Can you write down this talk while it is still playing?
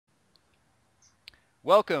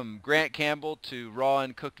Welcome, Grant Campbell, to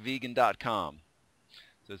rawandcookedvegan.com.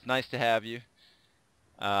 So it's nice to have you.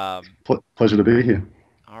 Pleasure to be here.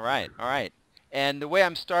 All right, all right. And the way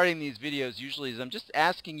I'm starting these videos usually is I'm just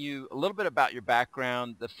asking you a little bit about your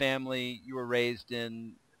background, the family you were raised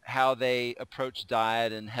in, how they approach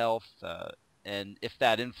diet and health, and if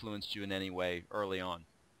that influenced you in any way early on.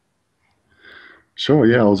 Sure,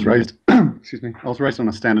 yeah, I was raised, excuse me, I was raised on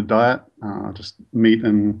a standard diet, just meat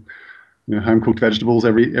and home cooked vegetables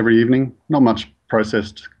every evening. Not much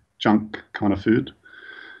processed junk kind of food.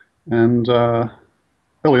 And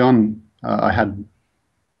early on, I had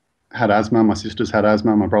asthma. My sisters had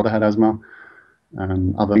asthma. My brother had asthma,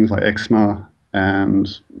 and other things like eczema. And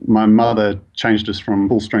my mother changed us from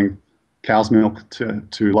full strength cow's milk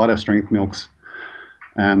to lighter strength milks,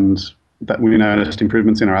 and that we noticed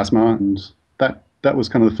improvements in our asthma. And that was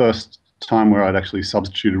kind of the first time where I'd actually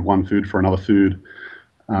substituted one food for another food,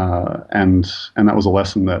 and that was a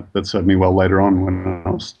lesson that served me well later on when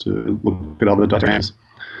I was to look at other diets.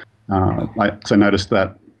 I also noticed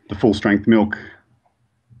that the full strength milk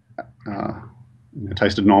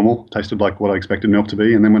tasted normal, tasted like what I expected milk to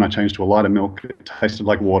be, and then when I changed to a lighter milk, it tasted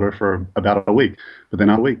like water for about a week. But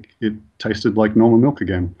then after a week, it tasted like normal milk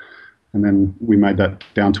again. And then we made that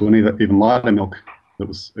down to an even lighter milk that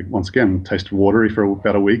was, once again, tasted watery for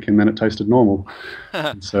about a week, and then it tasted normal.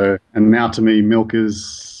 And now to me, milk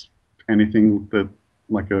is anything that,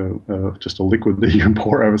 like just a liquid that you can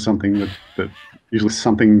pour over something that usually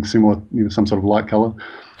something similar, some sort of light color.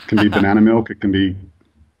 It can be banana milk, it can be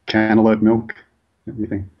cantaloupe milk,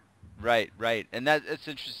 everything. Right, right. And that's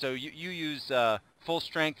interesting. So you use full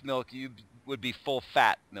strength milk. You would be full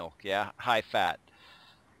fat milk, yeah? High fat.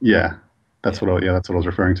 Yeah, Yeah. that's what I was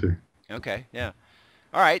referring to. Okay, yeah.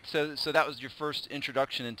 All right, so that was your first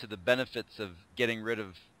introduction into the benefits of getting rid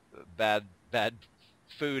of bad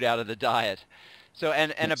food out of the diet. So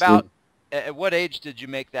and about Absolutely. at what age did you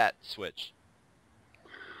make that switch?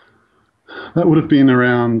 That would have been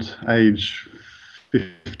around age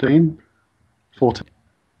 15, 14. 15.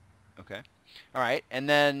 Okay. All right. And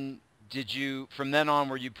then from then on,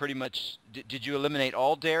 were you pretty much, did you eliminate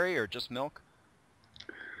all dairy or just milk?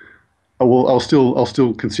 Oh, well, I was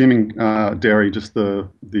still consuming dairy, just the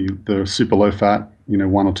super low fat, 1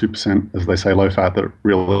 or 2%, as they say, low fat. That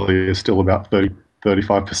really is still about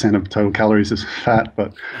 35% of total calories is fat,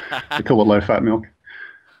 but they call it low fat milk.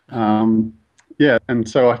 Um, yeah, and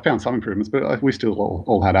so I found some improvements, but we still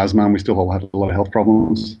all had asthma, and we still all had a lot of health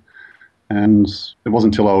problems. And it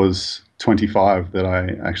wasn't until I was 25 that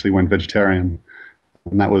I actually went vegetarian,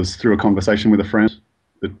 and that was through a conversation with a friend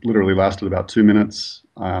that literally lasted about 2 minutes.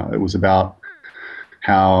 It was about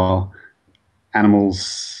how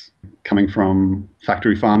animals coming from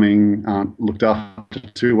factory farming aren't looked after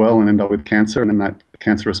too well and end up with cancer, and then that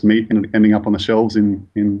cancerous meat ending up on the shelves in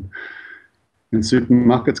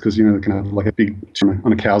supermarkets because they can have like a big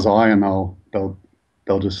on a cow's eye, and they'll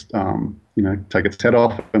just take its head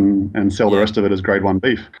off and sell the Yeah. rest of it as grade 1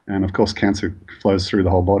 beef. And of course, cancer flows through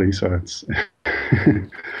the whole body, so it's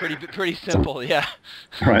Pretty so, simple, yeah.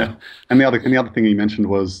 right. And the other thing he mentioned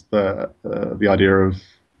was the idea of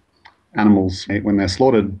animals when they're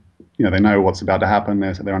slaughtered. They know what's about to happen.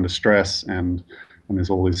 They're under stress, and there's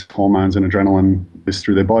all these hormones and adrenaline this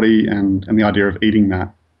through their body, and the idea of eating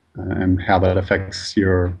that and how that affects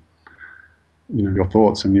your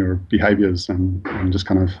thoughts and your behaviors, and just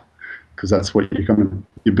kind of because that's what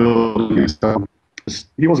you're building yourself.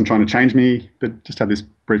 He wasn't trying to change me, but just had this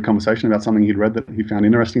brief conversation about something he'd read that he found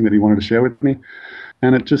interesting that he wanted to share with me,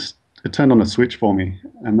 and it turned on a switch for me,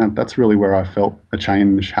 and that's really where I felt a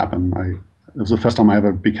change happen. It was the first time I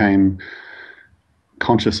ever became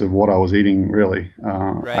conscious of what I was eating. Really,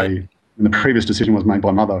 Right. and the previous decision was made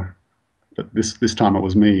by mother, but this time it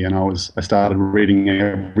was me, and I started reading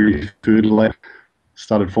every food label,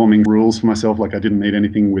 started forming rules for myself, like I didn't eat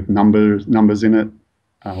anything with numbers in it,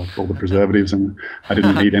 like all the preservatives, and I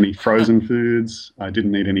didn't eat any frozen foods. I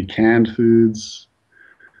didn't eat any canned foods,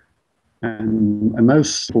 and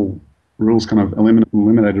those simple rules kind of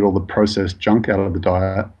eliminated all the processed junk out of the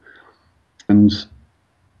diet. And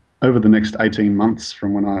over the next 18 months,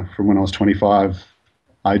 from when I was 25,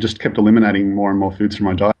 I just kept eliminating more and more foods from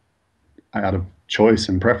my diet out of choice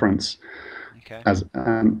and preference, Okay. as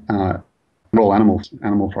all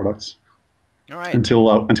animal products, All right. until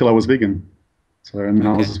I was vegan. So, and then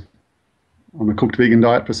I Okay. was on a cooked vegan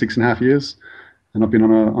diet for 6.5 years, and I've been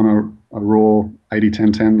on a raw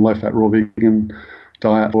 80-10-10 low fat raw vegan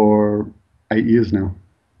diet for 8 years now.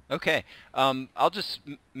 Okay. I'll just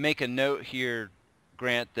make a note here,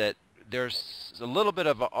 Grant, that there's a little bit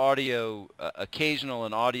of occasional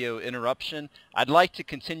and audio interruption. I'd like to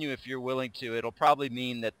continue if you're willing to. It'll probably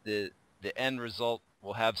mean that the end result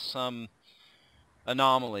will have some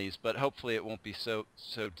anomalies, but hopefully it won't be so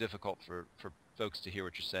difficult for folks to hear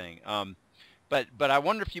what you're saying. But I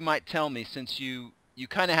wonder if you might tell me, since you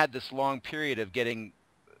kind of had this long period of getting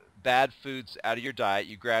bad foods out of your diet,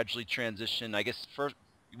 you gradually transitioned, I guess first,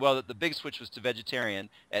 well, the big switch was to vegetarian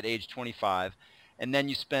at age 25, and then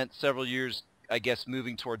you spent several years, I guess,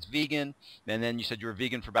 moving towards vegan, and then you said you were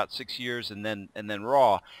vegan for about 6 years, and then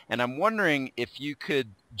raw. And I'm wondering if you could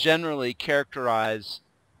generally characterize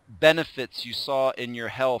benefits you saw in your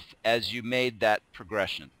health as you made that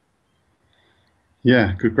progression.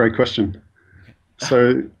 Yeah, great question.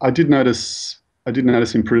 So I did notice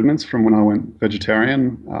improvements from when I went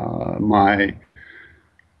vegetarian.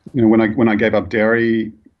 When I gave up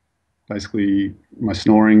dairy, basically my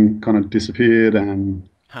snoring kind of disappeared, and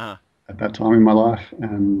Huh. at that time in my life,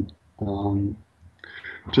 and I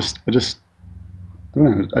just I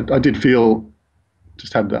don't know. I did feel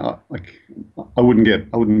just had like I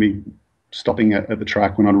wouldn't be stopping at the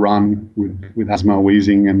track when I'd run with asthma,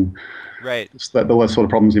 wheezing, and Right. just that those sort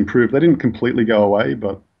of problems improved. They didn't completely go away,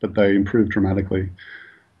 but they improved dramatically.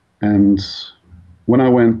 And when I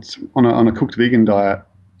went on a cooked vegan diet,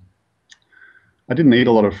 I didn't eat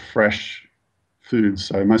a lot of fresh foods,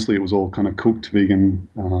 so mostly it was all kind of cooked vegan.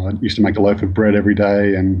 I used to make a loaf of bread every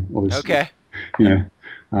day, and all this, Okay. you know,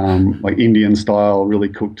 like Indian style, really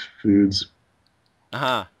cooked foods.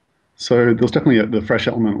 Uh-huh. So there was definitely the fresh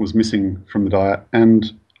element was missing from the diet,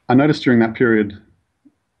 and I noticed during that period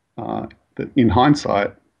that in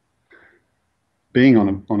hindsight, being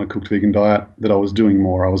on a cooked vegan diet, that I was doing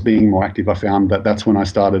more. I was being more active. I found that that's when I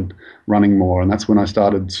started running more, and that's when I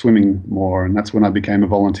started swimming more, and that's when I became a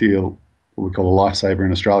volunteer, what we call a lifesaver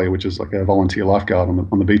in Australia, which is like a volunteer lifeguard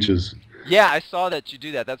on the beaches. Yeah, I saw that you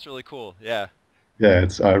do that. That's really cool. Yeah. Yeah,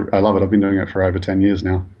 I love it. I've been doing it for over 10 years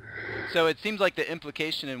now. So it seems like the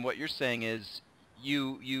implication in what you're saying is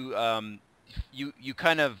you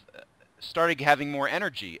kind of started having more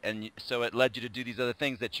energy, and so it led you to do these other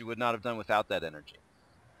things that you would not have done without that energy.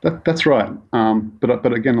 That's right.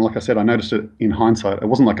 But again, like I said, I noticed it in hindsight. It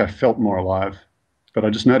wasn't like I felt more alive, but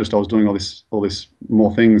I just noticed I was doing all this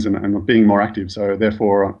more things, and being more active. So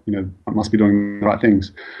therefore, I must be doing the right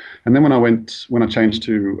things. And then when I changed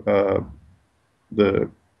to the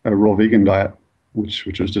a raw vegan diet, which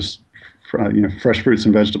was just fresh fruits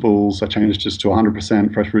and vegetables. I changed just to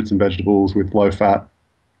 100% fresh fruits and vegetables with low fat,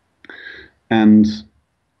 and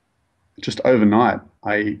just overnight,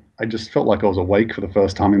 I just felt like I was awake for the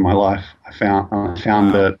first time in my life. I found Wow.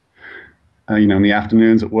 that in the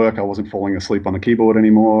afternoons at work, I wasn't falling asleep on the keyboard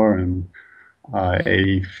anymore, and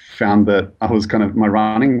I found that my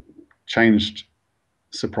running changed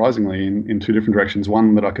surprisingly in two different directions.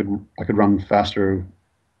 One, that I could run faster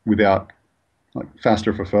without, like,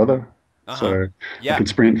 faster for further. Uh-huh. So I Yeah. could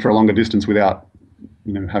sprint for a longer distance without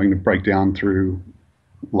having to break down through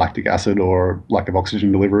lactic acid or lack of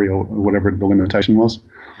oxygen delivery, or whatever the limitation was.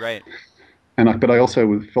 Right. But I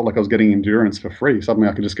also felt like I was getting endurance for free. Suddenly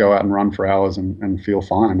I could just go out and run for hours and feel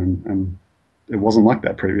fine. And it wasn't like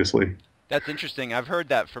that previously. That's interesting. I've heard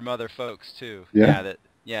that from other folks too. Yeah. Yeah,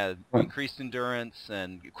 yeah, Right. increased endurance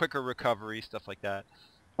and quicker recovery, stuff like that.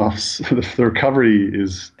 Oh, so the recovery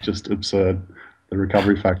is just absurd. The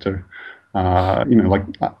recovery factor. Like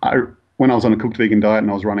when I was on a cooked vegan diet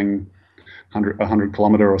and I was running 100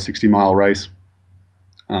 kilometer or 60-mile race,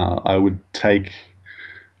 I would take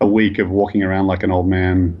a week of walking around like an old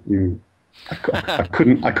man. I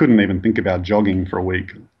couldn't even think about jogging for a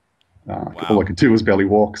week. All I Wow. could do was barely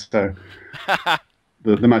walk. So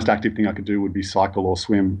the most active thing I could do would be cycle or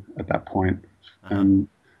swim at that point. Uh-huh. And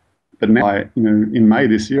but now, in May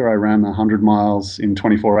this year, I ran 100 miles in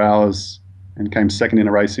 24 hours and came second in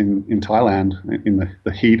a race in Thailand in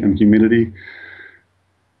the heat and humidity.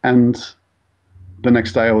 And the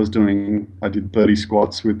next day I did 30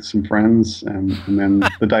 squats with some friends. And then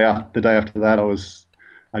the day after that,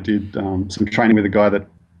 I did some training with a guy that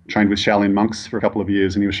trained with Shaolin monks for a couple of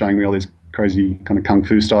years, and he was showing me all these crazy kind of kung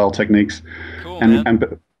fu style techniques. Cool, And man. and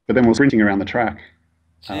but then we're sprinting around the track,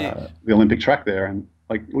 Jeez. the Olympic track there, and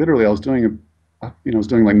like literally I was doing like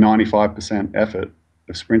 95% effort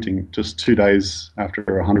of sprinting just 2 days after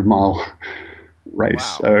a 100-mile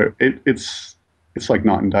race. Wow. So it's like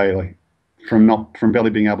night and day, like from barely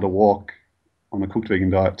being able to walk on a cooked vegan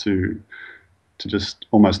diet to just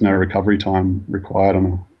almost no recovery time required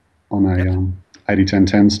on a That's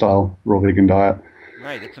 80-10-10 style raw vegan diet.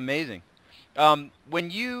 right. It's amazing. When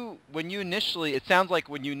you initially, it sounds like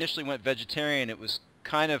when you initially went vegetarian, it was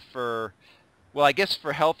kind of for Well, I guess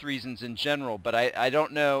for health reasons in general, but I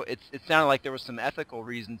don't know. It sounded like there was some ethical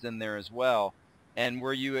reasons in there as well. And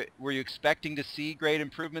were you expecting to see great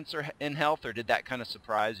improvements in health, or did that kind of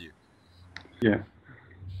surprise you? Yeah.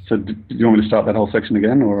 So do you want me to start that whole section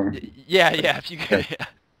again, or? Yeah, yeah. If you Okay. could. Yeah.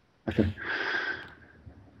 Okay.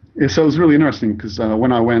 Yeah, so it was really interesting because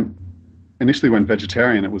when I initially went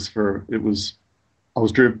vegetarian, I was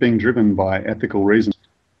being driven by ethical reasons,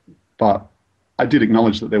 but I did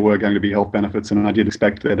acknowledge that there were going to be health benefits, and I did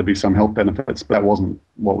expect there to be some health benefits, but that wasn't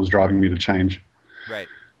what was driving me to change. Right.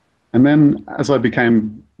 And then as I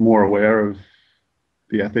became more aware of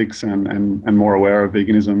the ethics and more aware of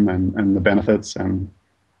veganism and the benefits, and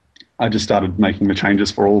I just started making the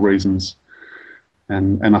changes for all reasons,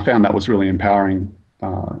 and I found that was really empowering.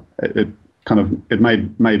 It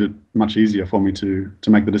made it much easier for me to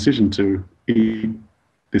make the decision to eat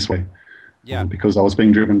this way, Yeah. because I was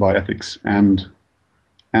being driven by ethics and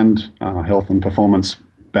health and performance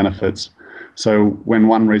benefits. So when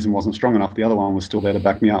one reason wasn't strong enough, the other one was still there to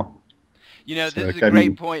back me up. You know, So this is it a gave great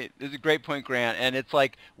me, point. This is a great point, Grant. And it's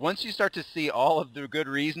like once you start to see all of the good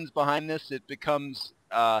reasons behind this, it becomes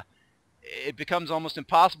almost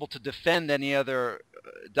impossible to defend any other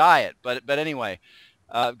diet. But anyway,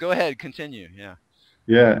 go ahead, continue. Yeah.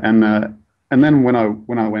 yeah, and then when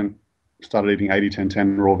I went started eating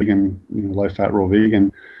 80-10-10 raw vegan, low fat raw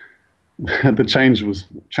vegan, the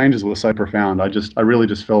changes were so profound. I really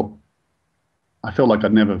just I felt like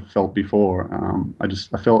I'd never felt before.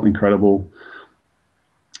 I felt incredible.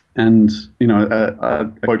 And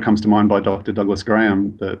a quote comes to mind by Dr. Douglas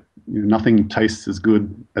Graham that nothing tastes as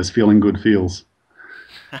good as feeling good feels.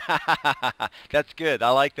 That's good. I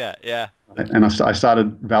like that. Yeah. And I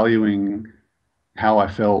started valuing how I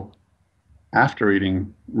felt after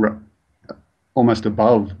eating, almost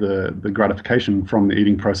above the gratification from the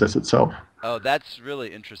eating process itself. Oh, that's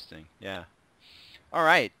really interesting. Yeah. All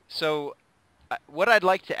right. So what I'd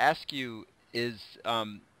like to ask you is,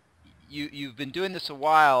 you've been doing this a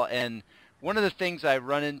while, and one of the things I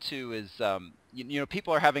run into is,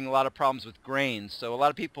 people are having a lot of problems with grains. So a lot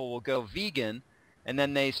of people will go vegan, and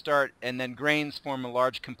then grains form a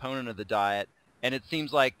large component of the diet. And it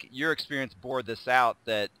seems like your experience bore this out,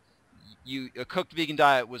 that a cooked vegan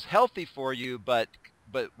diet was healthy for you, but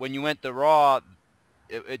when you went the raw,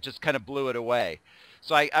 it just kind of blew it away.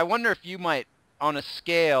 So I wonder if you might, on a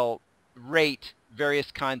scale, rate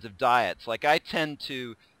various kinds of diets. Like I tend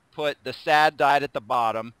to put the SAD diet at the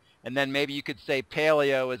bottom, and then maybe you could say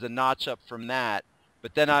paleo is a notch up from that.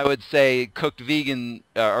 But then I would say cooked vegan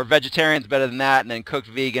or vegetarian's better than that, and then cooked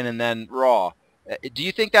vegan, and then raw. Do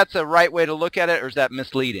you think that's a right way to look at it, or is that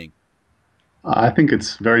misleading? I think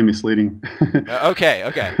it's very misleading. Okay,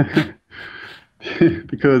 okay.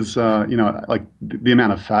 Because like the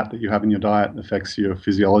amount of fat that you have in your diet affects your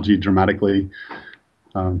physiology dramatically.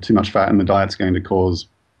 Too much fat in the diet is going to cause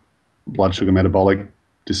blood sugar metabolic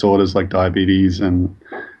disorders like diabetes and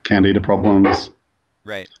candida problems.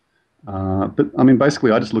 Right. But I mean,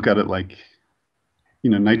 basically, I just look at it like,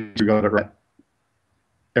 nature got it right.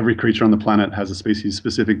 Every creature on the planet has a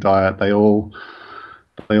species-specific diet. They all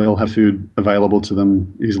have food available to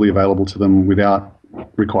them, easily available to them, without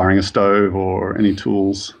requiring a stove or any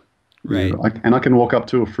tools. Right. And I can walk up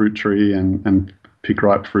to a fruit tree and pick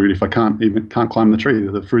ripe fruit. If I can't climb the tree,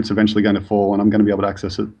 the fruit's eventually going to fall, and I'm going to be able to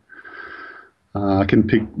access it. I can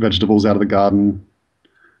pick vegetables out of the garden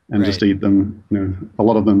and just eat them. A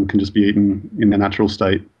lot of them can just be eaten in their natural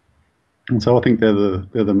state. And so I think they're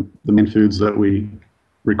the main foods that we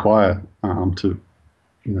require to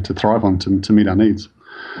thrive on, to meet our needs.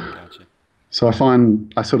 Gotcha. So I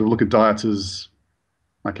sort of look at diets as,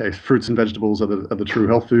 okay, fruits and vegetables are the true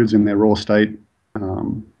health foods in their raw state,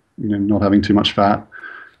 not having too much fat,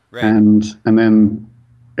 Right. and then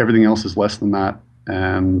everything else is less than that.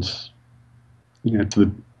 And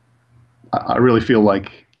I really feel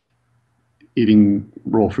like eating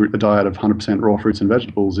a diet of 100% raw fruits and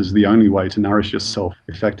vegetables is the only way to nourish yourself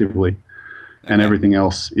effectively, and everything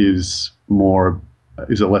else is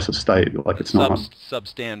a lesser state. Like it's not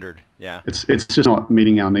substandard. Yeah. It's just not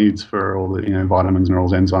meeting our needs for all the vitamins,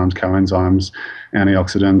 minerals, enzymes, coenzymes,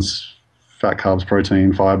 antioxidants, fat, carbs,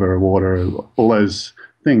 protein, fiber, water, all those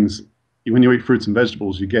things. When you eat fruits and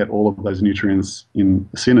vegetables, you get all of those nutrients in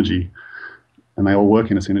synergy, and they all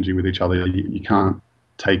work in a synergy with each other. You can't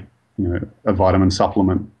take a vitamin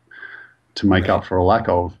supplement to make up for a lack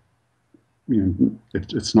of. It's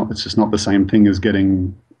just not the same thing as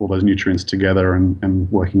getting all those nutrients together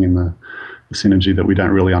and working in the synergy that we don't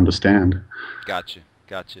really understand. Gotcha.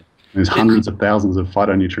 There's hundreds of thousands of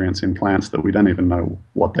phytonutrients in plants that we don't even know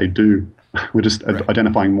what they do. We're just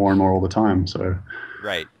identifying more and more all the time. So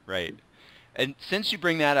right. And since you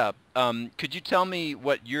bring that up, could you tell me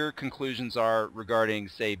what your conclusions are regarding,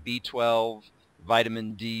 say, B12,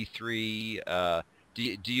 vitamin D3?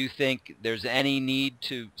 Do you think there's any need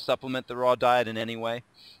to supplement the raw diet in any way?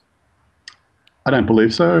 I don't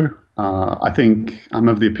believe so. I think I'm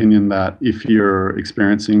of the opinion that if you're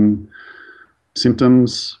experiencing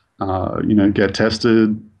symptoms, get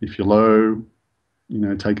tested. If you're low,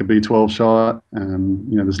 take a B12 shot. And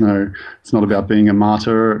it's not about being a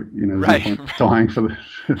martyr. There's no Right, point dying for the.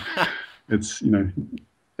 It's you're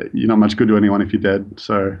not much good to anyone if you're dead.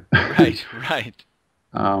 So, right, right.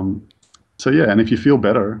 um, so yeah. And if you feel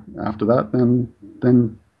better after that, then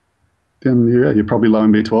yeah, you're probably low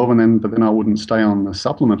in B12, but then I wouldn't stay on the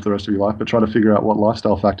supplement for the rest of your life, but try to figure out what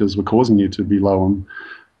lifestyle factors were causing you to be low on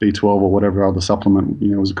B12 or whatever other supplement.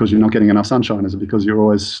 Was it because you're not getting enough sunshine? Is it because you're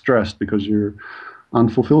always stressed? Because you're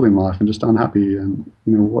unfulfilled in life and just unhappy? And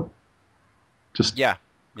what? Just Yeah,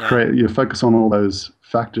 yeah, create. You focus on all those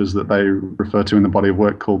factors that they refer to in the body of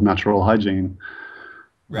work called natural hygiene,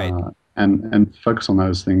 right. and focus on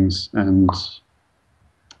those things and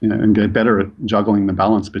get better at juggling the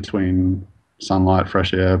balance between sunlight,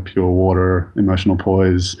 fresh air, pure water, emotional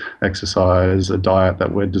poise, exercise, a diet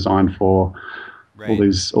that we're designed for, all Right.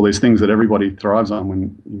 these things that everybody thrives on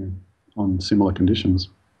when on similar conditions.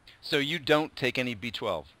 So you don't take any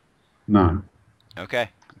B12. No, Okay.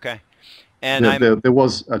 Okay. And there, I'm there, there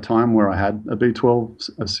was a time where I had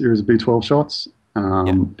a series of B12 shots,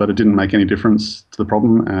 yeah. but it didn't make any difference to the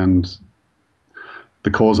problem, and the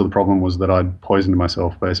cause of the problem was that I'd poisoned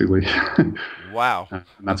myself, basically. Wow. And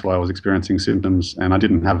that's Okay. why I was experiencing symptoms. And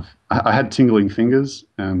I had tingling fingers,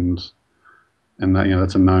 and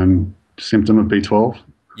that's a known symptom of B12.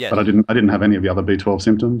 Yes. But I didn't have any of the other B12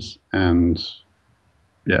 symptoms, and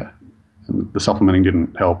yeah, and the supplementing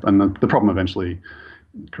didn't help. And the problem eventually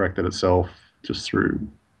corrected itself just through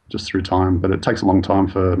time. But it takes a long time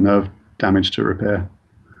for nerve damage to repair.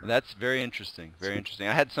 That's very interesting. Very interesting.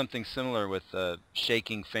 I had something similar with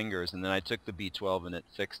shaking fingers, and then I took the B12 and it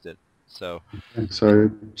fixed it. So So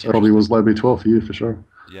it probably interesting. was low B12 for you for sure.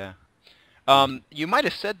 Yeah. You might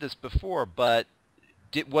have said this before, but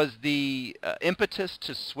was the impetus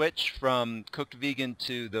to switch from cooked vegan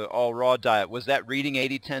to the all raw diet, was that reading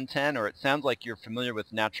 80-10-10, or it sounds like you're familiar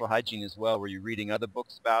with natural hygiene as well? Were you reading other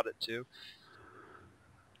books about it too?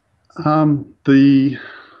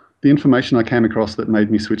 The information I came across that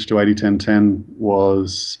made me switch to 80-10-10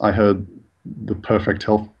 was I heard the Perfect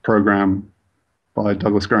Health program by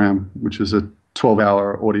Douglas Graham, which is a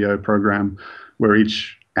 12-hour audio program where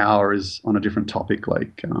each hour is on a different topic,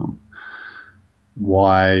 like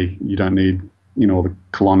why you don't need all the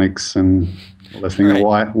colonics and all those things,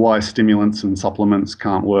 Right. why stimulants and supplements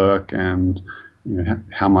can't work, and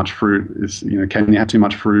how much fruit is, can you have too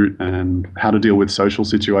much fruit, and how to deal with social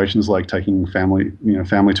situations like taking family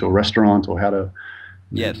to a restaurant, or how to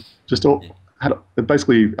Yes. just all had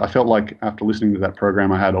basically. I felt like after listening to that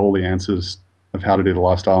program I had all the answers of how to do the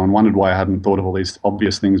lifestyle, and wondered why I hadn't thought of all these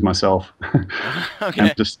obvious things myself.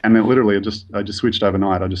 Okay. And then literally I just switched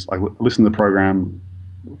overnight. I listened to the program,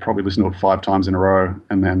 probably listened to it 5 times in a row,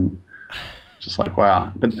 and then just like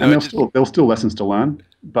wow. But So and it just, there were still lessons to learn,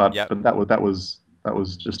 but yep. that was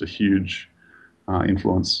just a huge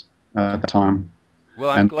influence at the time.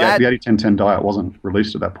 Well, I'm And the glad. 80-10-10 diet wasn't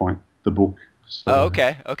released at that point, the book. Oh, So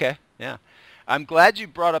okay. Okay. Yeah. I'm glad you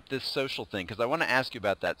brought up this social thing because I want to ask you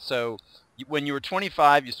about that. So, when you were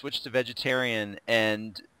 25, you switched to vegetarian,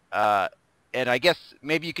 uh, and I guess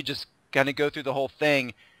maybe you could just kind of go through the whole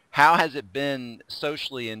thing. How has it been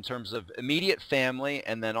socially in terms of immediate family,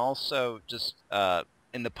 and then also just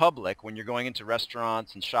in the public when you're going into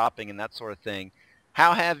restaurants and shopping and that sort of thing?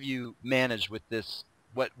 How have you managed with this?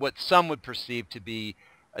 What some would perceive to be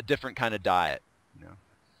a different kind of diet? You know?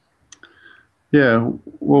 yeah,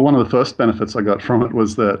 well, one of the first benefits I got from it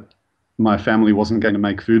was that my family wasn't going to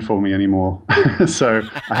make food for me anymore. So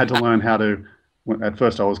I had to learn how to. At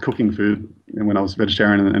first, I was cooking food, and when I was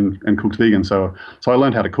vegetarian and cooked vegan, so I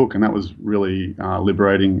learned how to cook, and that was really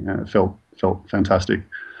liberating. And it felt fantastic.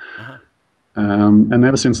 Uh-huh. And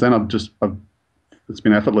ever since then, it's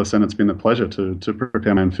been effortless, and it's been a pleasure to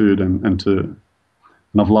prepare my own food, and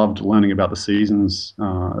I've loved learning about the seasons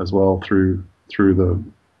as well through the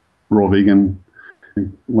raw vegan,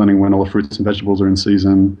 learning when all the fruits and vegetables are in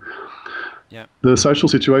season. Yeah. The social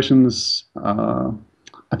situations, I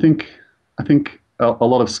think a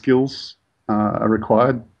lot of skills are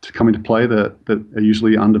required to come into play that are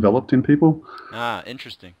usually undeveloped in people. Ah,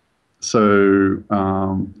 interesting. So,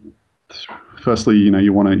 firstly,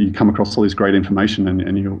 you come across all this great information,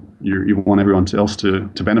 and you want everyone else to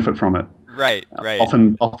benefit from it. Right, right.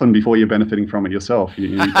 Often before you're benefiting from it yourself.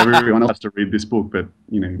 Everyone else has to read this book, but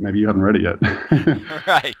maybe you haven't read it yet.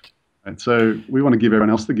 Right. And so we want to give everyone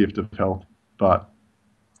else the gift of health, but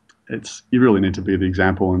you really need to be the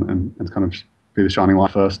example and kind of be the shining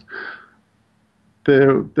light first.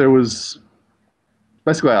 There was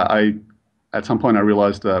basically I at some point I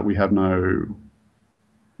realized that we have no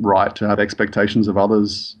right to have expectations of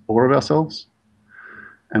others or of ourselves,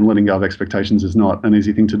 and letting go of expectations is not an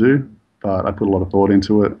easy thing to do. But I put a lot of thought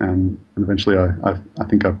into it, and eventually I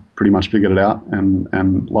think I pretty much figured it out,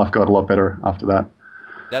 and life got a lot better after that.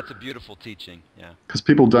 That's a beautiful teaching, yeah. Because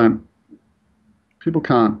people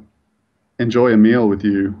can't enjoy a meal with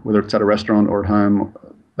you, whether it's at a restaurant or at home.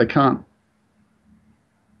 They can't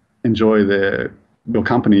enjoy your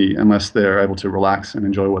company unless they're able to relax and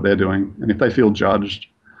enjoy what they're doing. And if they feel judged,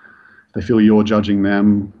 they feel you're judging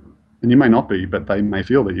them, and you may not be, but they may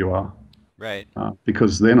feel that you are. Right.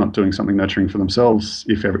 Because they're not doing something nurturing for themselves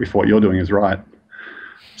if what you're doing is right.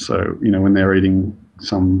 So, when they're eating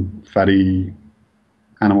some fatty,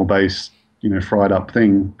 animal-based, fried up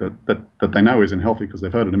thing that they know isn't healthy because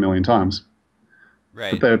they've heard it a million times.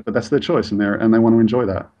 Right. But that's their choice, and they want to enjoy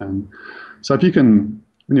that. And so if you can,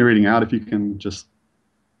 when you're eating out, if you can just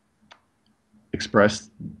express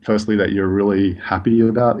firstly that you're really happy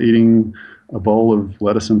about eating a bowl of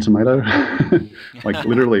lettuce and tomato, like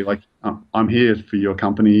literally, like I'm here for your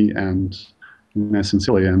company, and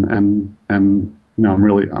sincerely, and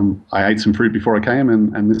I ate some fruit before I came,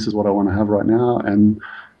 and this is what I want to have right now, and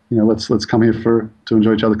let's come here to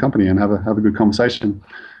enjoy each other's company and have a good conversation.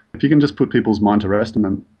 If you can just put people's mind to rest, and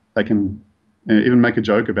then they can even make a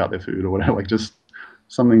joke about their food or whatever, like just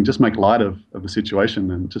make light of the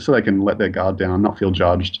situation, and just so they can let their guard down, not feel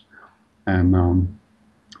judged, and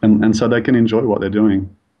so they can enjoy what they're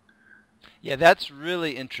doing. Yeah, that's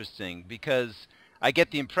really interesting, because I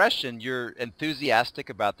get the impression you're enthusiastic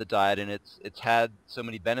about the diet, and it's had so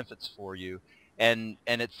many benefits for you, and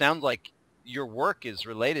it sounds like your work is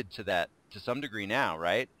related to that to some degree now,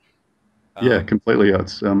 right? Yeah, completely.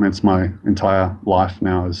 It's my entire life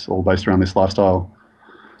now is all based around this lifestyle.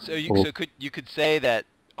 So you could say that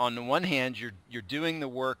on the one hand you're doing the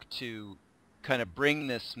work to kind of bring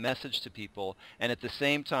this message to people, and at the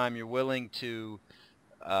same time you're willing to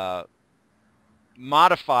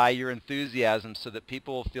modify your enthusiasm so that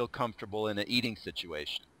people feel comfortable in an eating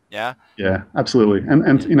situation. Yeah? Yeah, absolutely.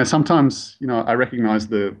 And Yeah. sometimes, I recognize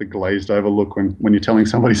the glazed over look when you're telling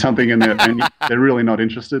somebody something and they're really not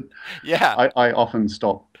interested. Yeah. I often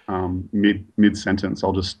stop mid sentence.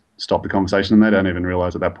 I'll just stop the conversation, and they don't even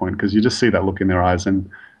realize at that point, because you just see that look in their eyes,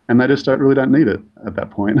 and they just really don't need it at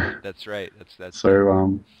that point. That's right. That's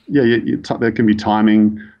So there can be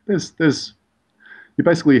timing. You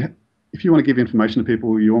basically, if you want to give information to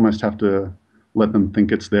people, you almost have to let them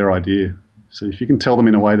think it's their idea. So if you can tell them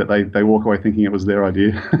in a way that they walk away thinking it was their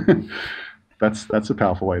idea, that's a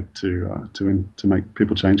powerful way to make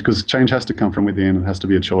people change, because change has to come from within. It has to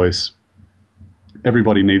be a choice.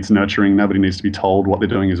 Everybody needs nurturing. Nobody needs to be told what they're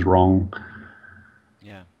doing is wrong.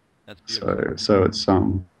 Yeah, that's beautiful. So it's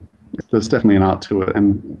there's definitely an art to it,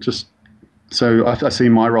 and just so I see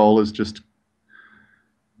my role as just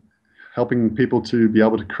helping people to be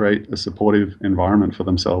able to create a supportive environment for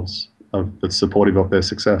themselves that's supportive of their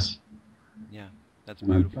success. Yeah, that's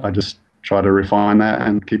beautiful. And I just try to refine that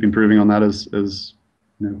and keep improving on that as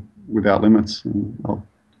without limits. And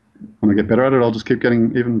when I get better at it, I'll just keep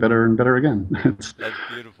getting even better and better again. That's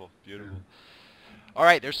beautiful, beautiful. All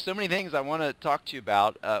right, there's so many things I want to talk to you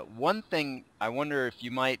about. One thing I wonder if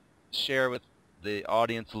you might share with the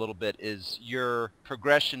audience a little bit is your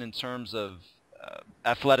progression in terms of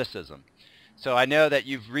athleticism. So I know that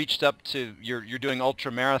you've reached up to, you're doing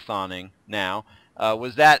ultra marathoning now.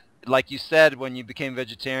 Was that, like you said, when you became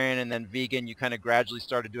vegetarian and then vegan, you kind of gradually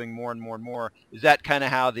started doing more and more and more? Is that kind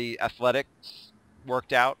of how the athletics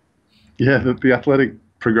worked out? Yeah, the athletic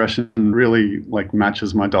progression really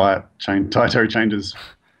matches my dietary changes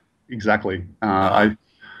exactly.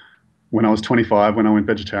 When I was 25, when I went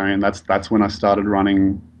vegetarian, that's when I started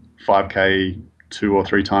running 5K 2 or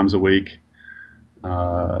 3 times a week.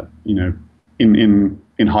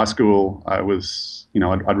 In high school, I was,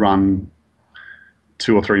 I'd run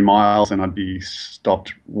 2 or 3 miles, and I'd be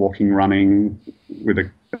stopped running with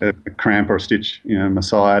a cramp or a stitch, in my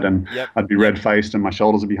side, and Yep. I'd be red-faced, and my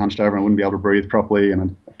shoulders would be hunched over, and I wouldn't be able to breathe properly, and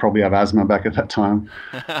I'd probably have asthma back at that time.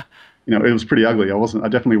 It was pretty ugly. I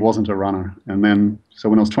definitely wasn't a runner. And then, so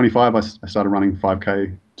when I was 25, I started running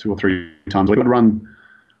 5K 2 or 3 times a week. I'd run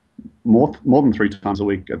more than 3 times a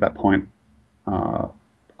week at that point.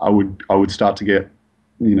 I would start to get,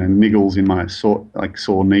 niggles in my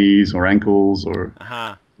sore knees or ankles or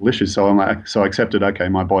delicious. So I'm like, so I accepted. Okay,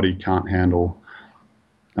 my body can't handle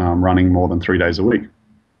running more than 3 days a week.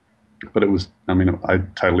 But it was, I mean, I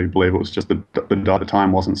totally believe it was just the diet at the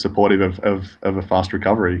time wasn't supportive of a fast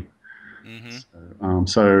recovery. Hmm.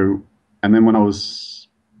 So, and then when I was,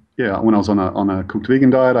 yeah, when I was on a cooked vegan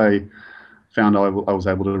diet, I found I was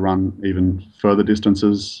able to run even further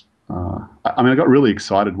distances. I mean, I got really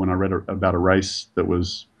excited when I read about a race that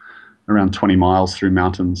was around 20 miles through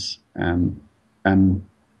mountains, and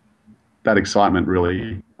that excitement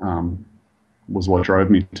really was what drove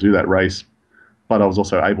me to do that race. But I was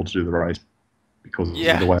also able to do the race because of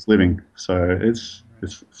Yeah. the way I was living. So Right. it's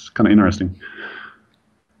kind of interesting.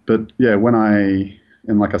 But yeah,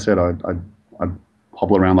 and like I said, I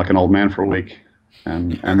hobble around like an old man for a week,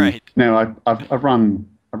 and Right. now I've run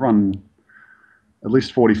at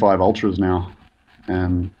least 45 ultras now,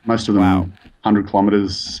 and most of them Wow. 100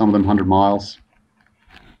 kilometers, some of them 100 miles.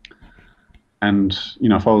 And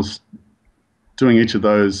if I was doing each of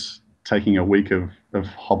those, taking a week of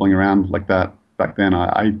hobbling around like that back then,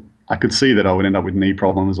 I could see that I would end up with knee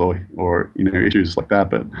problems or issues like that.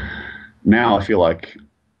 But now I feel like,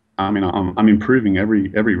 I mean, I'm improving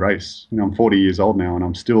every race. I'm 40 years old now, and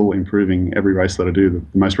I'm still improving every race that I do.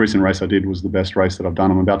 The most recent race I did was the best race that I've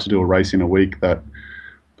done. I'm about to do a race in a week that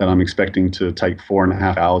I'm expecting to take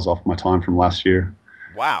 4.5 hours off my time from last year.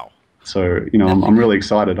 Wow. So, That's I'm ex really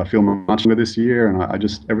excited. I feel much better this year, and I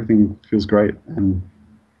just everything feels great. And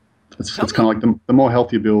Tell it's kind me. of like the more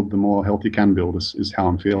health you build, the more health you can build is how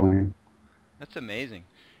I'm feeling. That's amazing.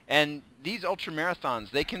 And these ultra marathons,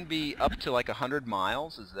 they can be up to like 100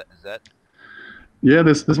 miles. Is that? Yeah,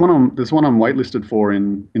 there's one I'm waitlisted for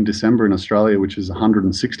in December in Australia, which is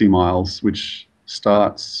 160 miles, which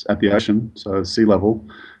starts at the ocean, so sea level,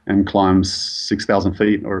 and climbs 6,000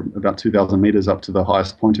 feet or about 2,000 meters up to the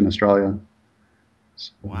highest point in Australia.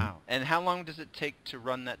 So Wow. And how long does it take to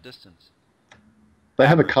run that distance? they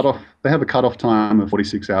have a Average. cutoff. They have a cutoff time of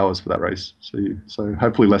 46 hours for that race. So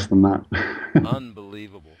hopefully less than that.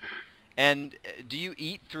 Unbelievable. And do you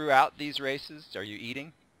eat throughout these races? Are you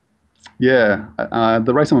eating? Yeah,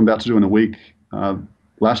 the race I'm about to do in a week.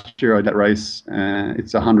 Last year I did that race.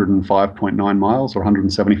 It's 105.9 miles or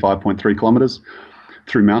 175.3 kilometers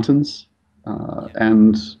through mountains, Yeah.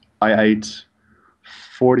 and I ate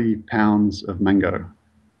 40 pounds of mango,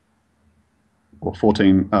 or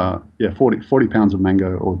 14, yeah, 40 pounds of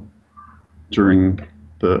mango, or during a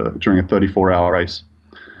 34-hour race.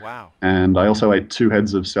 Wow. And I also ate 2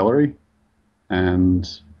 heads of celery and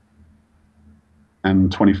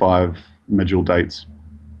 25 medjool dates.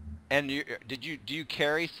 And do you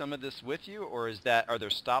carry some of this with you, or are there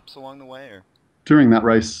stops along the way, or? During that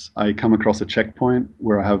race, I come across a checkpoint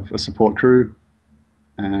where I have a support crew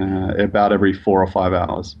about every 4 or 5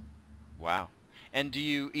 hours. Wow. And do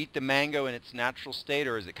you eat the mango in its natural state,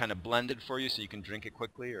 or is it kind of blended for you so you can drink it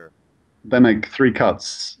quickly, or? They make 3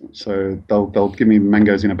 cuts, so they'll give me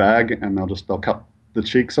mangoes in a bag, and they'll cut the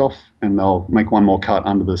cheeks off, and they'll make one more cut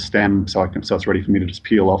under the stem, so it's ready for me to just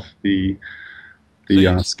peel off So the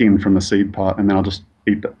you, skin from the seed part, and then I'll just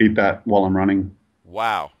eat that while I'm running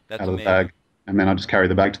wow, that's out of the amazing. bag, and then I just carry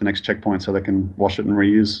the bag to the next checkpoint so they can wash it and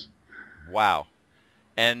reuse. Wow.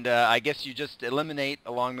 And I guess you just eliminate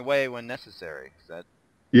along the way when necessary. Is that?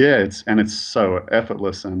 Yeah, it's so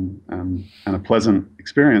effortless and a pleasant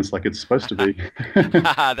experience, like it's supposed to be.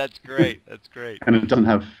 That's great. That's great. And it doesn't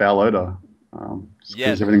have foul odor because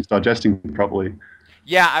Yes. everything's digesting properly.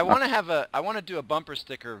 Yeah, I Uh, want to I want to do a bumper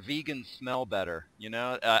sticker, vegan smell better,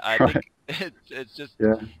 I think right? it's just,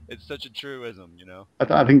 Yeah, it's such a truism.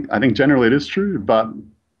 I think generally it is true, but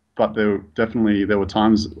there were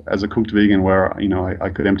times as a cooked vegan where I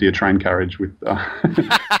could empty a train carriage with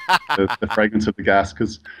the fragrance of the gas,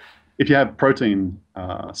 because if you have protein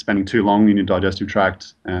spending too long in your digestive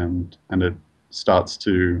tract and it starts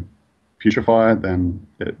to putrefy, then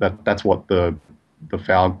that's what the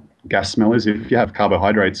foul gas smell is. If you have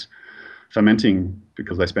carbohydrates fermenting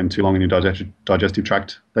because they spend too long in your digestive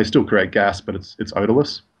tract, they still create gas, but it's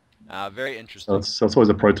odorless. Very So interesting. it's always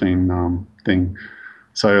a protein thing.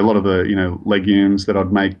 So a lot of the legumes that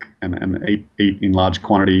I'd make and eat in large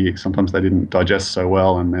quantity, sometimes they didn't digest so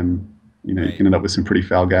well, and then you Right. can end up with some pretty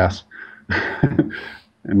foul gas Right.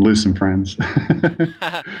 and lose some friends.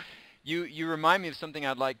 You remind me of something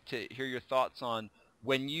I'd like to hear your thoughts on.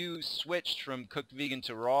 When you switched from cooked vegan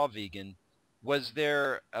to raw vegan, was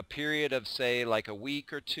there a period of, say, like a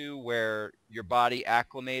week or two where your body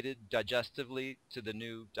acclimated digestively to the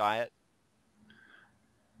new diet?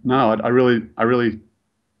 No, I really,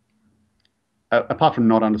 apart from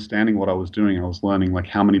not understanding what I was doing, I was learning like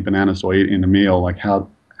how many bananas do I eat in a meal, like how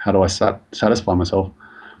do I satisfy myself.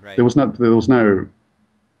 Right. There was no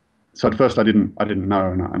So at first I didn't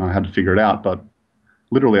know, and I had to figure it out. But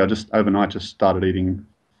literally, I just overnight just started eating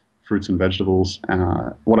fruits and vegetables.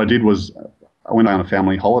 What I did was I went on a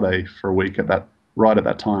family holiday for a week right at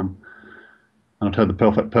that time, and I heard the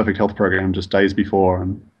perfect health program just days before,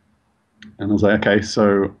 and I was like, okay,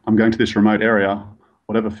 so I'm going to this remote area.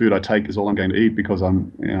 Whatever food I take is all I'm going to eat because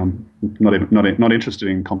I'm not interested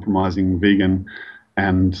in compromising vegan,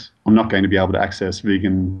 and I'm not going to be able to access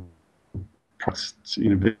vegan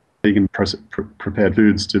prepared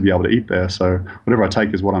foods to be able to eat there. So whatever I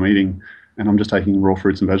take is what I'm eating, and I'm just taking raw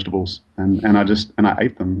fruits and vegetables, and I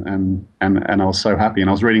ate them, and I was so happy. And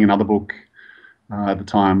I was reading another book at the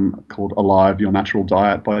time called Alive: Your Natural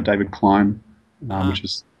Diet by David Klein, Uh-huh.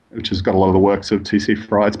 which has got a lot of the works of T.C.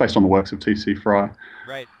 Fry. It's based on the works of T.C. Fry,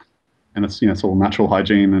 Right. and it's all natural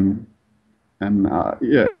hygiene and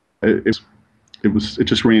yeah, it, it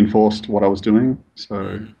just reinforced what I was doing. So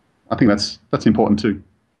Hmm. I think that's important too.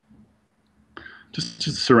 Just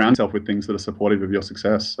surround yourself with things that are supportive of your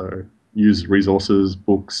success. So use resources,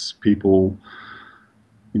 books, people.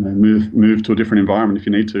 Move to a different environment if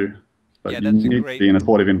you need to, but Yeah, you that's a need to be in a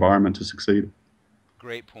supportive environment to succeed.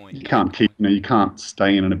 great point. You Great can't keep point. you can't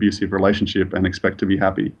stay in an abusive relationship and expect to be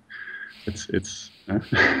happy. It's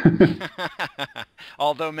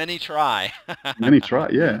Although many try. many try,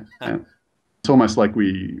 yeah. And it's almost like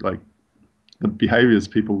the behaviors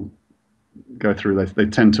people go through. They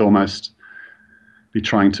tend to almost be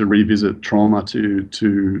trying to revisit trauma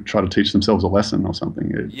to try to teach themselves a lesson or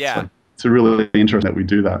something. Yeah. It's really interesting that we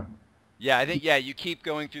do that. Yeah, I think, yeah, you keep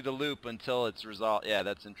going through the loop until it's resolved. Yeah,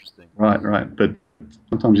 that's interesting. Right, right. But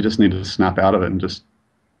sometimes you just need to snap out of it and just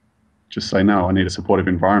say no. I need a supportive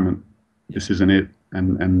environment. Yeah. This isn't it,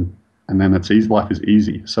 and then it's easy. Life is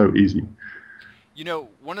easy, so easy. You know,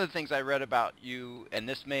 one of the things I read about you, and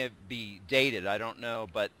this may be dated, I don't know,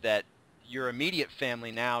 but that your immediate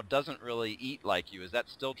family now doesn't really eat like you. Is that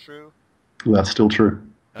still true? That's still true.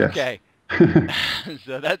 Yes. Okay.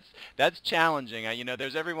 So that's challenging. You know,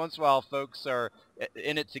 there's every once in a while folks are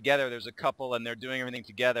in it together. There's a couple and they're doing everything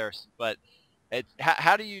together. But it's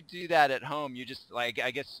how do you do that at home? You just like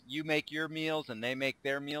I guess you make your meals and they make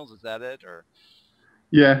their meals. Is that it? Or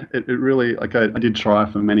Yeah, it really like I did try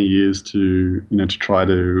for many years to try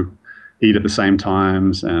to eat at the same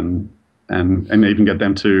times and even get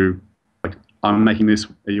them to like I'm making this.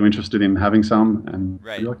 Are you interested in having some? And they'd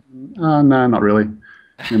right? be like, oh, no, not really.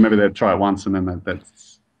 Maybe they'd try it once and then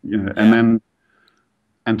that's and Yeah.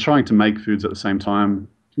 and trying to make foods at the same time.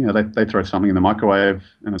 They throw something in the microwave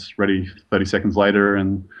and it's ready 30 seconds later,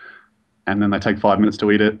 and then they take 5 minutes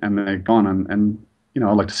to eat it and they're gone. And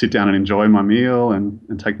I like to sit down and enjoy my meal and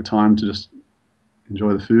take the time to just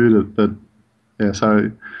enjoy the food. But yeah,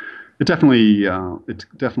 so it's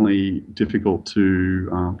definitely difficult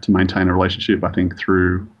to maintain a relationship. I think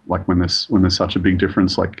through like when there's such a big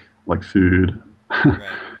difference like food Right.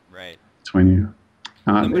 Right. between you.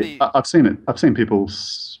 Somebody. I've seen it. I've seen people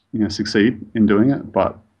succeed in doing it,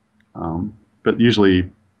 but usually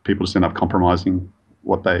people just end up compromising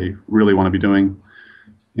what they really want to be doing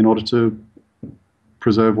in order to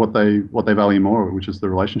preserve what they value more, which is the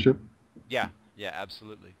relationship. Yeah. Yeah.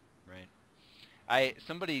 Absolutely. Right. I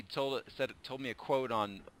somebody told me a quote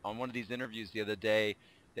on one of these interviews the other day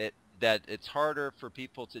that it's harder for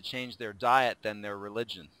people to change their diet than their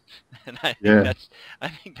religion, and Yeah. I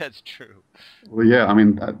think that's true. Well, yeah. I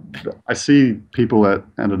mean, I see people at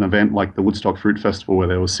an event like the Woodstock Fruit Festival where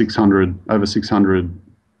there was 600 over 600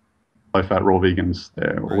 low-fat raw vegans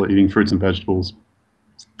there, Right. all eating fruits and vegetables,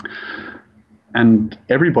 and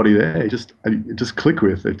everybody there just click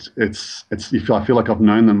with it's. I feel like I've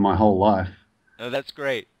known them my whole life, Oh, that's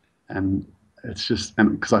great. and it's just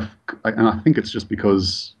and because I think it's just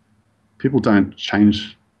because people don't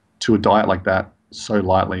change to a diet like that so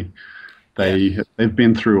lightly. Yes. They've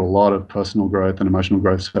been through a lot of personal growth and emotional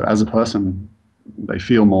growth. So as a person, they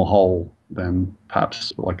feel more whole than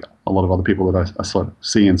perhaps like a lot of other people that I sort of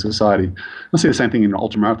see in society. I see the same thing in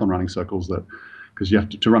ultramarathon running circles that because you have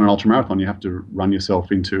to run an ultramarathon, you have to run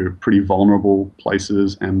yourself into pretty vulnerable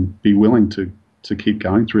places and be willing to keep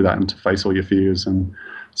going through that and to face all your fears. And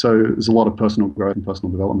so there's a lot of personal growth and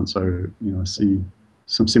personal development. So I see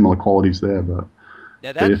some similar qualities there. But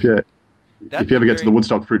Yeah, but if that's you a ever get to the very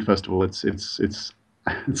Woodstock Fruit Festival, it's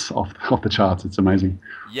off the charts. It's amazing.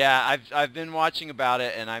 yeah. I've been watching about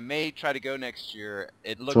it, and I may try to go next year.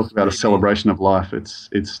 It Talk looks about a pretty amazing. celebration of life. It's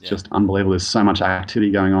Yeah. just unbelievable. There's so much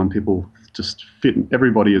activity going on. People just fit.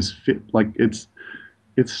 Everybody is fit. Like it's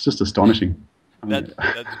just astonishing. I mean,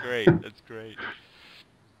 That's great. That's great.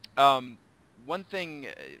 Um, one thing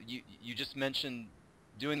you just mentioned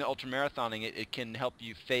doing the ultramarathoning, it can help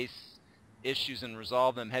you face issues and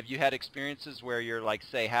resolve them. Have you had experiences where you're like,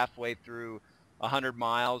 say, halfway through 100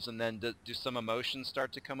 miles and then do some emotions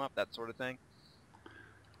start to come up, that sort of thing?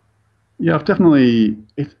 Yeah, I've definitely.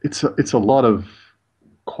 It's a lot of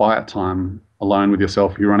quiet time alone with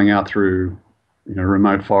yourself. You're running out through,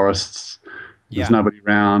 remote forests. There's Yeah. nobody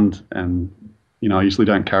around, and I usually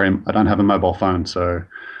don't carry. I don't have a mobile phone, so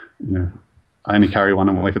you know, I only carry one,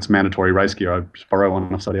 and if it's mandatory race gear, I just borrow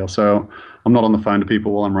one off somebody else. So I'm not on the phone to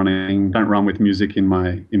people while I'm running. Don't run with music in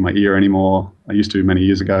my ear anymore. I used to many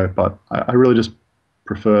years ago, but I really just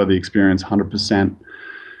prefer the experience 100%.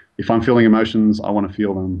 If I'm feeling emotions, I want to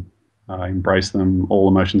feel them, embrace them. All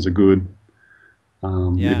emotions are good.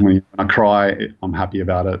 Yeah. Even when I cry, I'm happy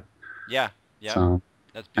about it. Yeah. Yeah. So,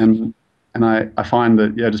 That's beautiful. and I find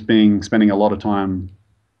that yeah, just spending a lot of time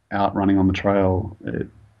out running on the trail,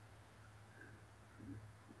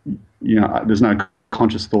 there's no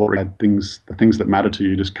conscious thought. The things that matter to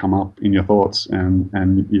you just come up in your thoughts,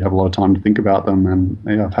 and you have a lot of time to think about them. And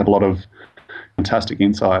yeah, I've had a lot of fantastic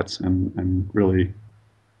insights and really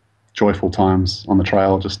joyful times on the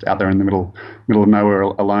trail, just out there in the middle of nowhere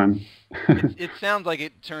alone. It sounds like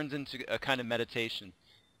it turns into a kind of meditation.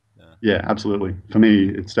 Yeah, absolutely. For me,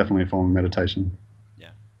 it's definitely a form of meditation, Yeah.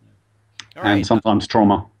 Yeah. All and right. sometimes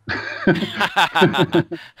trauma.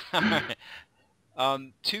 All right.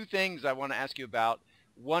 Two things I want to ask you about.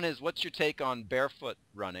 One is, what's your take on barefoot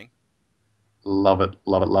running? Love it,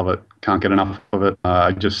 love it, love it. Can't get enough of it.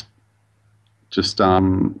 I was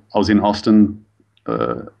in Austin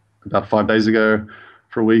uh, about 5 days ago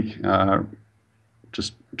for a week,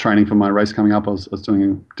 just training for my race coming up. I was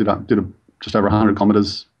doing did a just over 100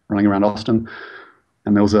 kilometers running around Austin,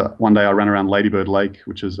 and there was one day I ran around Ladybird Lake,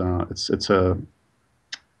 which is it's a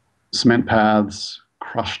cement paths,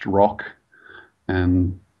 crushed rock,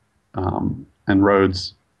 and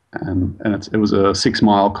roads, and it was a 6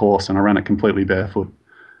 mile course, and I ran it completely barefoot,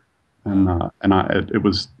 and Wow. it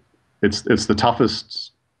was it's the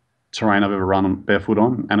toughest terrain I've ever run barefoot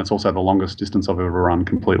on, and it's also the longest distance I've ever run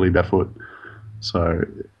completely barefoot. So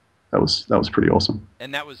that was pretty awesome.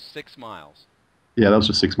 And that was 6 miles. Yeah, that was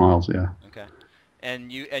just 6 miles. Yeah, Okay.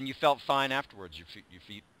 And you felt fine afterwards. Your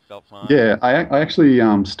feet felt fine. yeah. I actually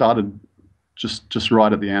started just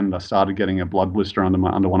right at the end. I started getting a blood blister under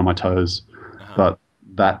one of my toes, Uh-huh. but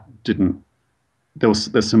that didn't. There was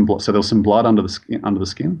some blood under the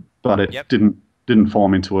skin, but it Yep. didn't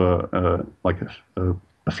form into a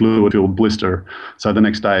fluid filled blister. So the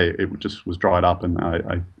next day it just was dried up, and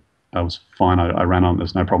I was fine. I ran on.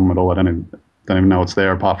 There's no problem at all. I don't even know it's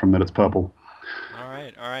there apart from that it's purple. All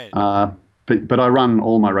right. All right. Uh, but I run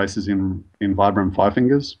all my races in Vibram Five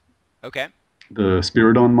Fingers, Okay. the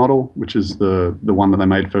Spiridon model, which is the one that they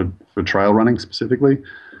made for trail running specifically.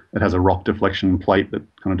 It has a rock deflection plate that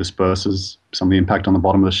kind of disperses some of the impact on the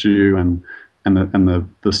bottom of the shoe, and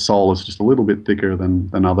the sole is just a little bit thicker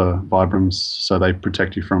than other Vibrams, so they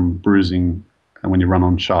protect you from bruising when you run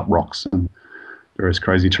on sharp rocks and various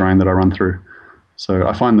crazy terrain that I run through. So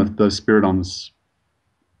I find that those Spiridons,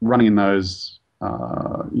 running in those,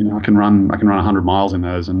 I can run 100 miles in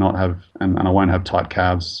those and not have, and I won't have tight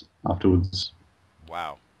calves afterwards.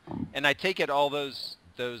 Wow. Um, And I take it all those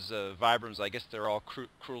Vibrams, I guess they're all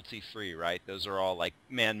cruelty free, right? Those are all like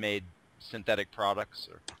man-made synthetic products,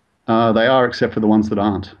 or they are, except for the ones that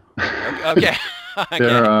aren't. okay. Okay.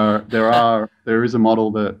 Okay. There is a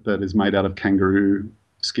model that is made out of kangaroo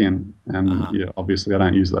skin, and Uh-huh. yeah, obviously I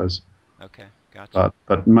don't use those. Okay. Gotcha.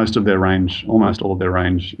 But most of their range, almost all of their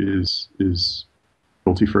range, is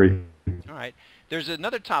cruelty free. All right. There's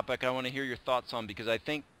another topic I want to hear your thoughts on, because I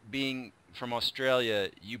think, being from Australia,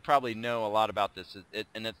 you probably know a lot about this,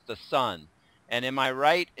 and it's the sun. And am I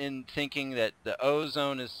right in thinking that the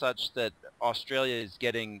ozone is such that Australia is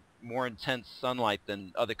getting more intense sunlight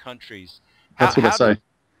than other countries? How That's what I how does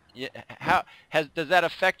say. yeah, does that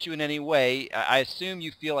affect you in any way? I assume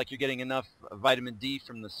you feel like you're getting enough vitamin D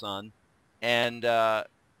from the sun. And Yeah.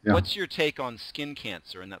 what's your take on skin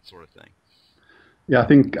cancer and that sort of thing? Yeah, I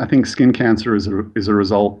think skin cancer is a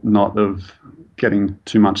result not of getting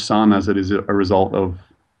too much sun, as it is a result of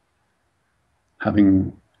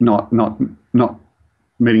having not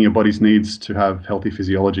meeting your body's needs to have healthy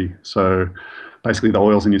physiology. So basically, the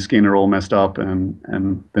oils in your skin are all messed up, and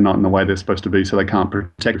they're not in the way they're supposed to be, so they can't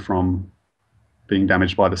protect you from being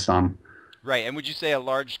damaged by the sun. Right. And would you say a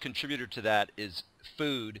large contributor to that is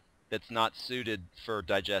food that's not suited for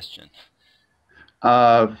digestion?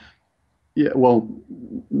 Uh, yeah, well,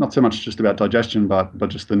 not so much just about digestion, but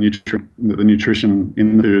just the nutrition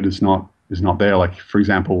in the food is not there. Like, for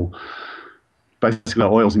example, basically the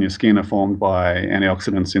oils in your skin are formed by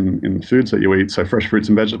antioxidants in the foods that you eat. So fresh fruits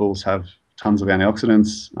and vegetables have tons of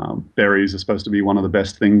antioxidants. Berries are supposed to be one of the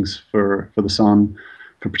best things for the sun,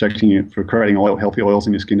 for protecting you, for creating healthy oils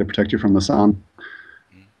in your skin to protect you from the sun.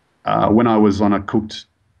 When I was on a cooked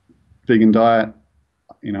vegan diet,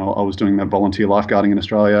 I was doing that volunteer lifeguarding in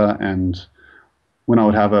Australia, and when I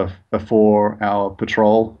would have a 4-hour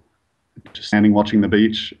patrol, just standing watching the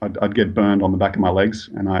beach, I'd get burned on the back of my legs,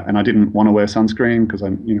 and I didn't want to wear sunscreen because I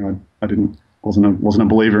wasn't a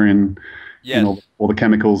believer in Yes. all the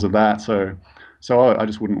chemicals of that. So I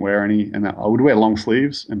just wouldn't wear any, and I would wear long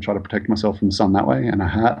sleeves and try to protect myself from the sun that way, and a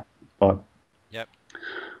hat. But Yep.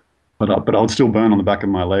 but I would still burn on the back of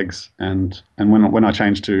my legs. And when I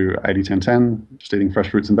changed to 80-10-10, just eating fresh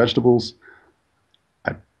fruits and vegetables,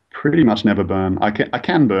 I pretty much never burn. I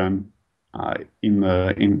can burn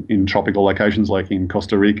in tropical locations like in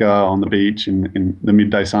Costa Rica on the beach in the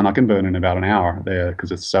midday sun. I can burn in about an hour there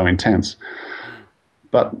because it's so intense.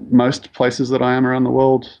 But most places that I am around the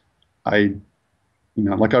world,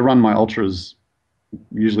 like I run my ultras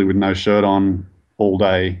usually with no shirt on all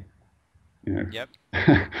day, Yep.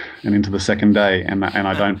 and into the second day, and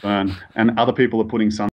I don't burn. And other people are putting sun